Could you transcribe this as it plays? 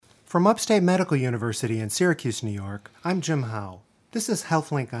From Upstate Medical University in Syracuse, New York, I'm Jim Howe. This is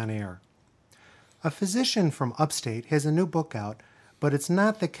HealthLink on Air. A physician from Upstate has a new book out, but it's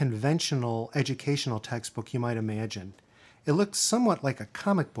not the conventional educational textbook you might imagine. It looks somewhat like a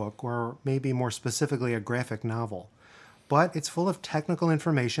comic book, or maybe more specifically a graphic novel, but it's full of technical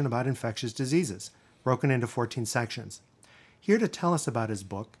information about infectious diseases, broken into 14 sections. Here to tell us about his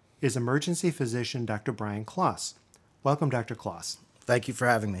book is emergency physician Dr. Brian Klaas. Welcome, Dr. Klaas. Thank you for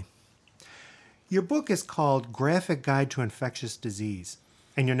having me. Your book is called Graphic Guide to Infectious Disease,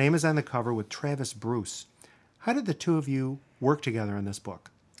 and your name is on the cover with Travis Bruce. How did the two of you work together on this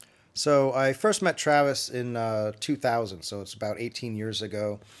book? So I first met Travis in 2000, so it's about 18 years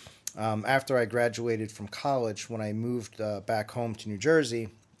ago. After I graduated from college, when I moved back home to New Jersey,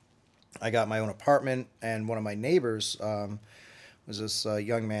 I got my own apartment, and one of my neighbors was this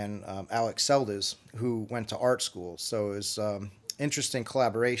young man, Alex Seldes, who went to art school. So it was interesting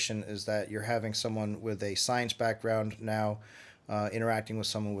collaboration is that you're having someone with a science background now interacting with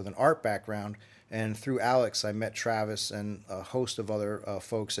someone with an art background. And through Alex, I met Travis and a host of other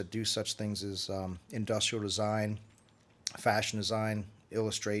folks that do such things as industrial design, fashion design,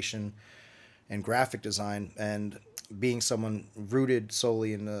 illustration, and graphic design. And being someone rooted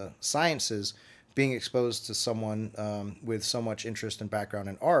solely in the sciences, being exposed to someone with so much interest and background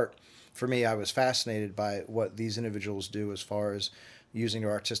in art, for me, I was fascinated by what these individuals do as far as using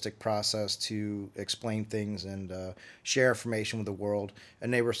their artistic process to explain things and share information with the world.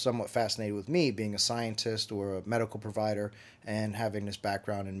 And they were somewhat fascinated with me being a scientist or a medical provider and having this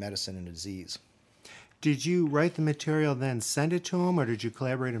background in medicine and disease. Did you write the material, then send it to them, or did you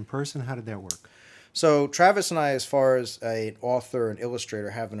collaborate in person? How did that work? So Travis and I, as far as an author and illustrator,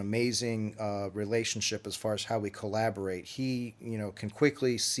 have an amazing relationship as far as how we collaborate. He, can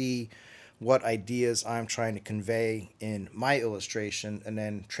quickly see what ideas I'm trying to convey in my illustration and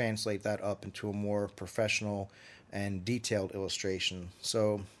then translate that up into a more professional and detailed illustration.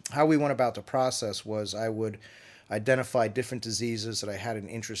 So how we went about the process was I would identify different diseases that I had an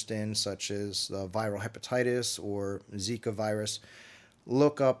interest in, such as viral hepatitis or Zika virus,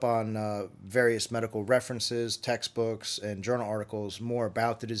 look up on various medical references, textbooks, and journal articles more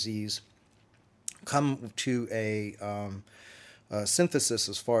about the disease, come to a synthesis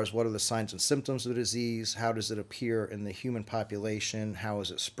as far as what are the signs and symptoms of the disease, how does it appear in the human population, how is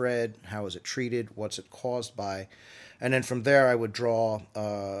it spread, how is it treated, what's it caused by, and then from there I would draw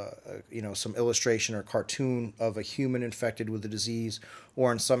some illustration or cartoon of a human infected with the disease,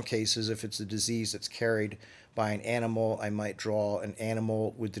 or in some cases if it's a disease that's carried by an animal, I might draw an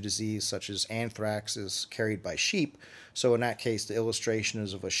animal with the disease, such as anthrax is carried by sheep. So in that case, the illustration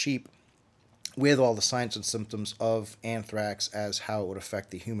is of a sheep with all the signs and symptoms of anthrax as how it would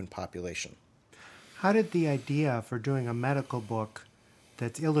affect the human population. How did the idea for doing a medical book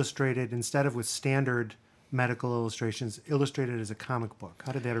that's illustrated instead of with standard medical illustrations, illustrated as a comic book,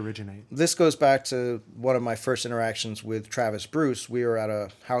 how did that originate? This goes back to one of my first interactions with Travis Bruce. We were at a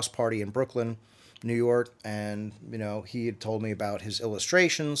house party in Brooklyn, New York, and he had told me about his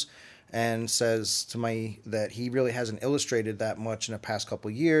illustrations and says to me that he really hasn't illustrated that much in the past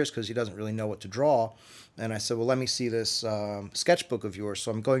couple of years because he doesn't really know what to draw. And I said, well, let me see this sketchbook of yours. So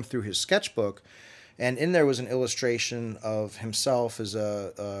I'm going through his sketchbook, and in there was an illustration of himself as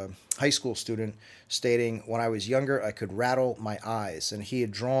a high school student stating, when I was younger, I could rattle my eyes. And he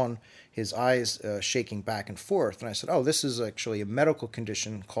had drawn his eyes shaking back and forth. And I said, oh, this is actually a medical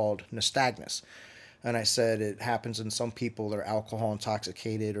condition called nystagmus. And I said it happens in some people that are alcohol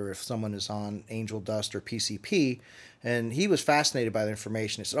intoxicated, or if someone is on angel dust or PCP. And he was fascinated by the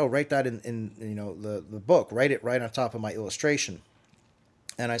information. He said, oh, write that in the book. Write it right on top of my illustration.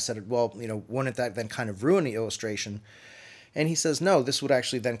 And I said, well, wouldn't that then kind of ruin the illustration? And he says, no, this would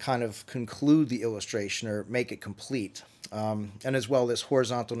actually then kind of conclude the illustration or make it complete. And as well, this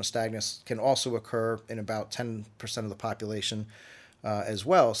horizontal nystagmus can also occur in about 10% of the population as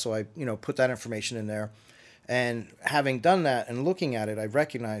well. So I, put that information in there. And having done that and looking at it, I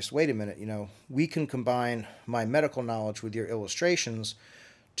recognized, wait a minute, we can combine my medical knowledge with your illustrations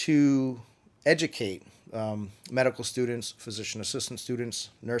to educate medical students, physician assistant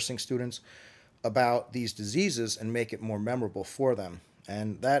students, nursing students about these diseases and make it more memorable for them.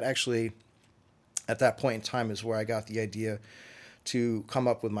 And that actually, at that point in time, is where I got the idea to come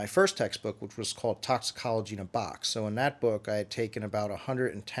up with my first textbook, which was called Toxicology in a Box. So in that book, I had taken about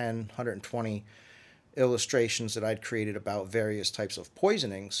 110, 120 illustrations that I'd created about various types of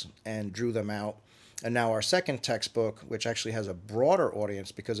poisonings and drew them out. And now our second textbook, which actually has a broader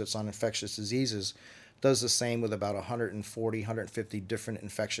audience because it's on infectious diseases, does the same with about 140, 150 different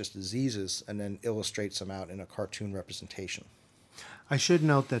infectious diseases and then illustrates them out in a cartoon representation. I should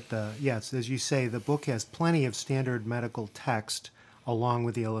note that yes, as you say, the book has plenty of standard medical text along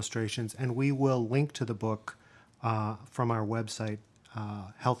with the illustrations, and we will link to the book from our website,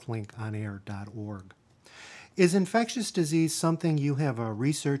 healthlinkonair.org. Is infectious disease something you have a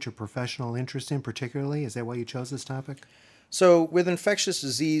research or professional interest in particularly? Is that why you chose this topic? So with infectious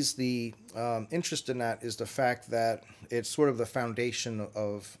disease, the interest in that is the fact that it's sort of the foundation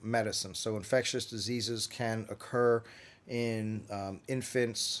of medicine. So infectious diseases can occur in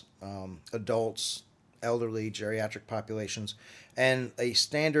infants, adults, elderly, geriatric populations, and a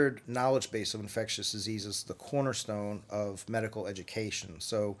standard knowledge base of infectious diseases is the cornerstone of medical education.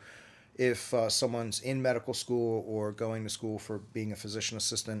 So if someone's in medical school or going to school for being a physician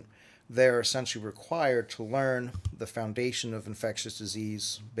assistant, they're essentially required to learn the foundation of infectious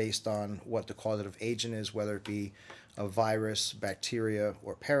disease based on what the causative agent is, whether it be a virus, bacteria,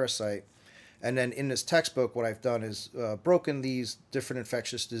 or parasite. And then in this textbook, what I've done is broken these different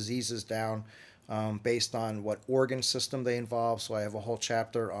infectious diseases down based on what organ system they involve. So I have a whole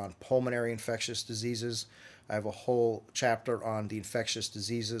chapter on pulmonary infectious diseases. I have a whole chapter on the infectious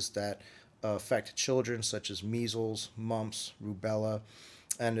diseases that affect children, such as measles, mumps, rubella,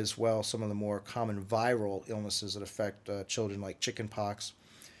 and as well some of the more common viral illnesses that affect children like chickenpox.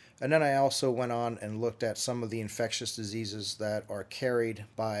 And then I also went on and looked at some of the infectious diseases that are carried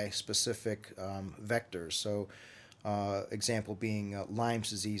by specific vectors. So example being Lyme's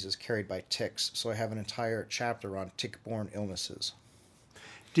disease is carried by ticks. So I have an entire chapter on tick-borne illnesses.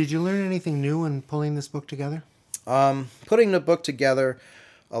 Did you learn anything new in pulling this book together? Putting the book together,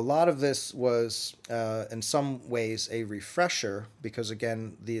 a lot of this was, in some ways, a refresher because,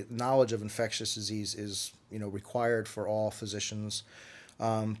 again, the knowledge of infectious disease is, required for all physicians.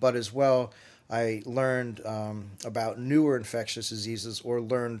 But as well, I learned about newer infectious diseases or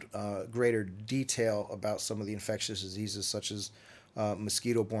learned greater detail about some of the infectious diseases, such as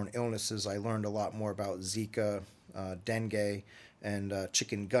mosquito-borne illnesses. I learned a lot more about Zika, dengue, and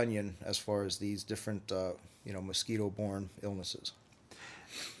chikungunya as far as these different, mosquito-borne illnesses.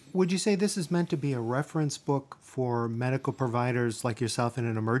 Would you say this is meant to be a reference book for medical providers like yourself in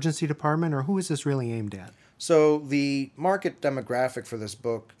an emergency department, or who is this really aimed at? So the market demographic for this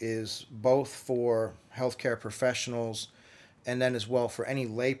book is both for healthcare professionals and then as well for any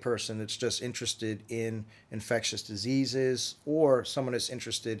layperson that's just interested in infectious diseases or someone that's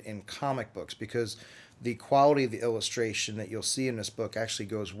interested in comic books, because the quality of the illustration that you'll see in this book actually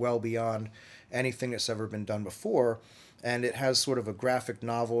goes well beyond anything that's ever been done before. And it has sort of a graphic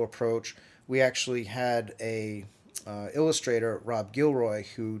novel approach. We actually had a illustrator, Rob Gilroy,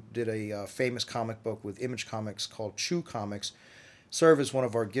 who did a famous comic book with Image Comics called Chew Comics, serve as one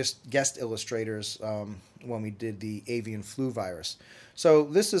of our guest illustrators when we did the avian flu virus. So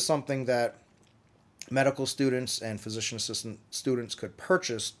this is something that medical students and physician assistant students could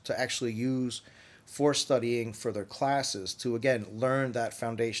purchase to actually use for studying for their classes to, again, learn that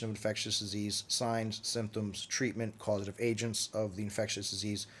foundation of infectious disease, signs, symptoms, treatment, causative agents of the infectious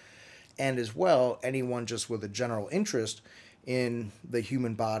disease, and as well, anyone just with a general interest in the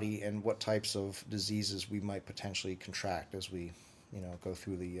human body and what types of diseases we might potentially contract as we, go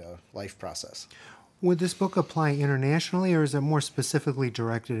through the life process. Would this book apply internationally, or is it more specifically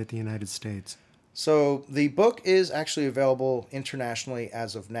directed at the United States? So the book is actually available internationally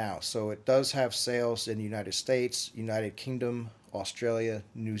as of now. So it does have sales in the United States, United Kingdom, Australia,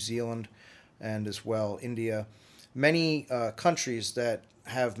 New Zealand, and as well India. Many countries that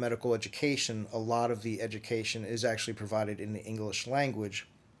have medical education, a lot of the education is actually provided in the English language.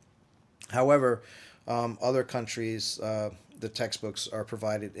 However, other countries, the textbooks are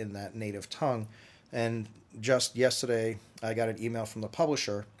provided in that native tongue. And just yesterday, I got an email from the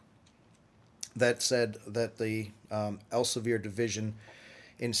publisher that said that the Elsevier division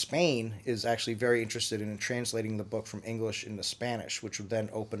in Spain is actually very interested in translating the book from English into Spanish, which would then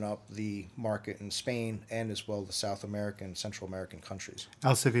open up the market in Spain and as well the South American, Central American countries.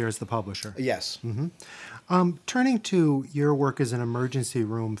 Elsevier is the publisher. Yes. Mm-hmm. Turning to your work as an emergency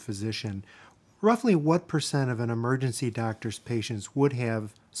room physician, roughly what % of an emergency doctor's patients would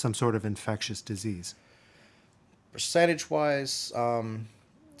have some sort of infectious disease? Percentage-wise,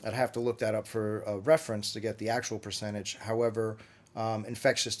 I'd have to look that up for a reference to get the actual percentage. However,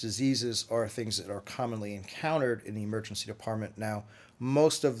 infectious diseases are things that are commonly encountered in the emergency department. Now,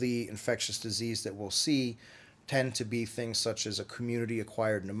 most of the infectious disease that we'll see tend to be things such as a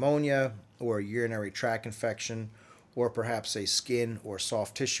community-acquired pneumonia or a urinary tract infection or perhaps a skin or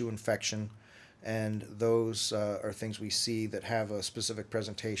soft tissue infection. And those are things we see that have a specific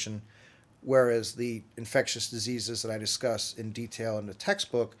presentation. Whereas the infectious diseases that I discuss in detail in the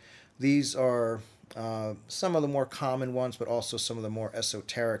textbook, these are some of the more common ones, but also some of the more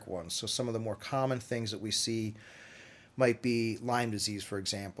esoteric ones. So some of the more common things that we see might be Lyme disease, for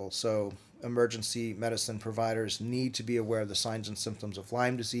example. So emergency medicine providers need to be aware of the signs and symptoms of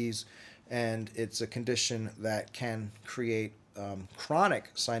Lyme disease, and it's a condition that can create chronic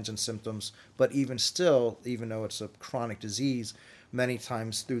signs and symptoms, but even still, even though it's a chronic disease, many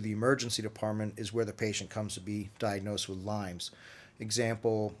times through the emergency department is where the patient comes to be diagnosed with Lyme's.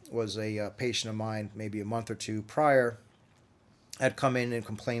 Example was a patient of mine maybe a month or two prior had come in and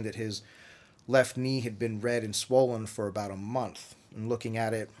complained that his left knee had been red and swollen for about a month. And looking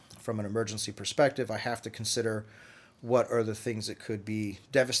at it from an emergency perspective, I have to consider what are the things that could be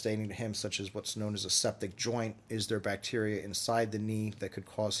devastating to him, such as what's known as a septic joint. Is there bacteria inside the knee that could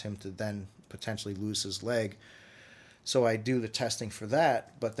cause him to then potentially lose his leg? So I do the testing for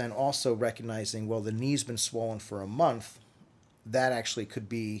that, but then also recognizing, well, the knee's been swollen for a month. That actually could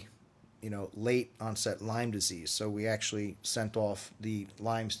be, late onset Lyme disease. So we actually sent off the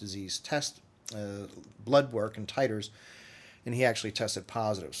Lyme's disease test, blood work and titers, and he actually tested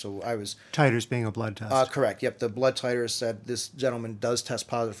positive. So I was... Titers being a blood test. Correct. Yep. The blood titers said this gentleman does test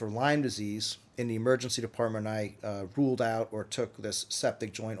positive for Lyme disease. In the emergency department, I ruled out or took this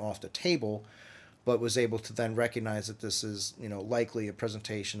septic joint off the table, but was able to then recognize that this is, likely a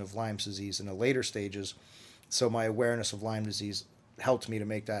presentation of Lyme's disease in the later stages. So my awareness of Lyme disease helped me to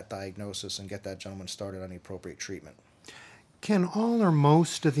make that diagnosis and get that gentleman started on the appropriate treatment. Can all or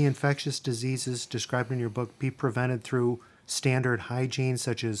most of the infectious diseases described in your book be prevented through standard hygiene,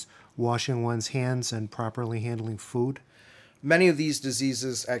 such as washing one's hands and properly handling food? Many of these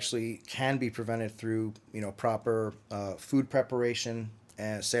diseases actually can be prevented through, proper food preparation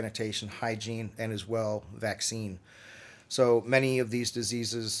and sanitation, hygiene, and as well vaccine. So many of these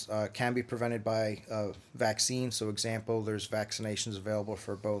diseases can be prevented by vaccine. So example, there's vaccinations available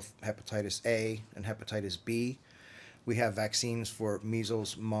for both hepatitis A and hepatitis B. We have vaccines for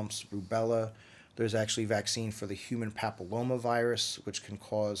measles, mumps, rubella. There's actually vaccine for the human papillomavirus, which can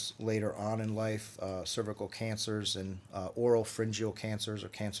cause later on in life cervical cancers and oral pharyngeal cancers or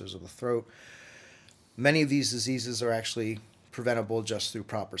cancers of the throat. Many of these diseases are actually preventable just through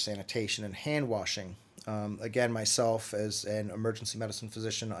proper sanitation and hand washing. Again, myself as an emergency medicine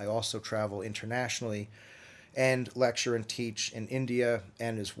physician, I also travel internationally and lecture and teach in India,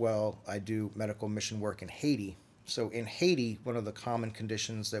 and as well I do medical mission work in Haiti. So in Haiti, one of the common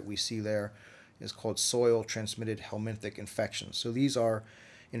conditions that we see there is called soil-transmitted helminthic infections. So these are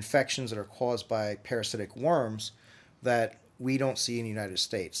infections that are caused by parasitic worms that we don't see in the United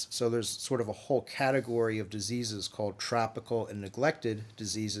States. So there's sort of a whole category of diseases called tropical and neglected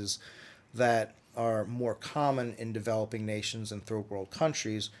diseases that are more common in developing nations and third world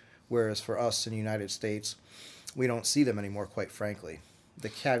countries, whereas for us in the United States, we don't see them anymore, quite frankly. The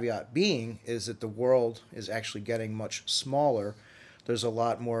caveat being is that the world is actually getting much smaller. There's a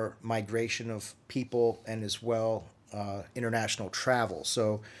lot more migration of people and as well international travel.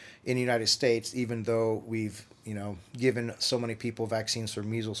 So in the United States, even though we've given so many people vaccines for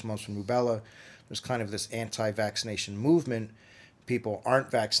measles, mumps, and rubella, there's kind of this anti-vaccination movement. People aren't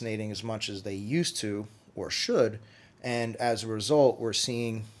vaccinating as much as they used to or should, and as a result, we're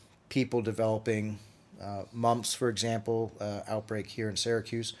seeing people developing mumps, for example, outbreak here in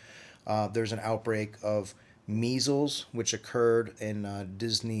Syracuse. There's an outbreak of measles, which occurred in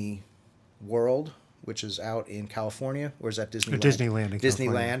Disney World, which is out in California, or is that Disneyland? Disneyland in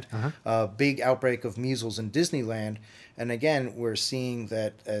Disneyland. Uh-huh. Big outbreak of measles in Disneyland, and again, we're seeing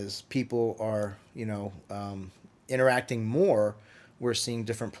that as people are, interacting more, we're seeing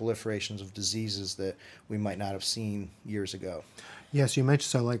different proliferations of diseases that we might not have seen years ago. Yes, you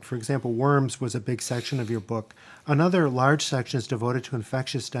mentioned, so like, for example, worms was a big section of your book. Another large section is devoted to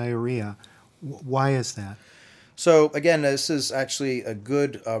infectious diarrhea. Why is that? So again, this is actually a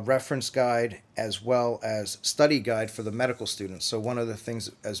good reference guide as well as study guide for the medical students. So one of the things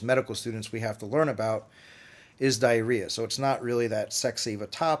as medical students we have to learn about is diarrhea. So it's not really that sexy of a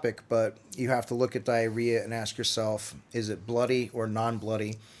topic, but you have to look at diarrhea and ask yourself, is it bloody or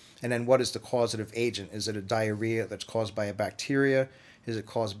non-bloody? And then what is the causative agent? Is it a diarrhea that's caused by a bacteria? Is it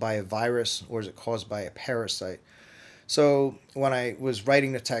caused by a virus? Or is it caused by a parasite? So when I was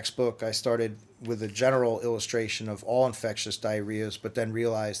writing the textbook, I started with a general illustration of all infectious diarrheas, but then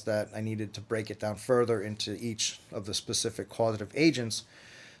realized that I needed to break it down further into each of the specific causative agents.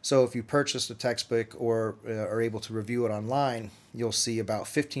 So if you purchase the textbook or are able to review it online, you'll see about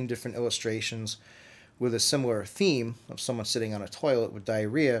 15 different illustrations with a similar theme of someone sitting on a toilet with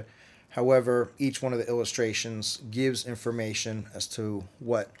diarrhea. However, each one of the illustrations gives information as to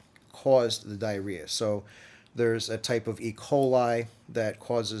what caused the diarrhea. So There's a type of E. coli that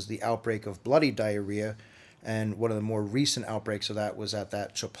causes the outbreak of bloody diarrhea, and one of the more recent outbreaks of that was at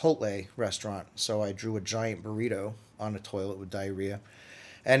that Chipotle restaurant. So I drew a giant burrito on a toilet with diarrhea.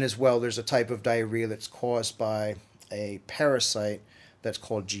 And as well, there's a type of diarrhea that's caused by a parasite that's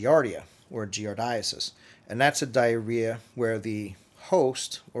called Giardia or Giardiasis. And that's a diarrhea where the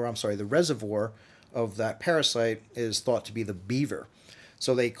the reservoir of that parasite is thought to be the beaver.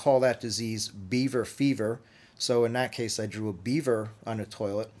 So they call that disease beaver fever. So in that case, I drew a beaver on a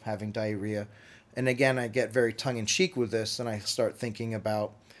toilet having diarrhea. And again, I get very tongue-in-cheek with this, and I start thinking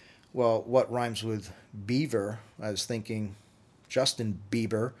about, well, what rhymes with beaver? I was thinking Justin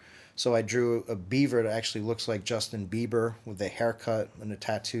Bieber. So I drew a beaver that actually looks like Justin Bieber with the haircut and the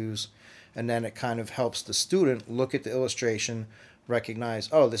tattoos. And then it kind of helps the student look at the illustration, recognize,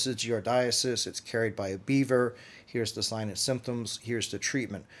 oh, this is giardiasis, it's carried by a beaver, here's the sign and symptoms, here's the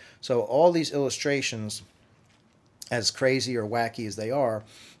treatment. So all these illustrations, as crazy or wacky as they are,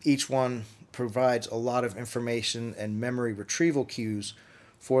 each one provides a lot of information and memory retrieval cues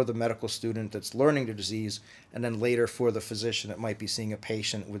for the medical student that's learning the disease, and then later for the physician that might be seeing a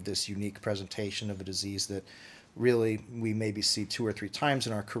patient with this unique presentation of a disease that really we maybe see 2 or 3 times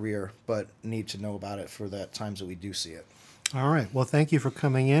in our career, but need to know about it for the times that we do see it. All right. Well, thank you for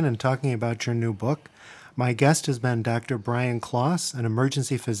coming in and talking about your new book. My guest has been Dr. Brian Kloss, an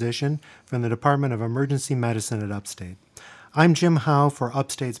emergency physician from the Department of Emergency Medicine at Upstate. I'm Jim Howe for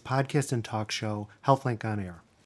Upstate's podcast and talk show, HealthLink on Air.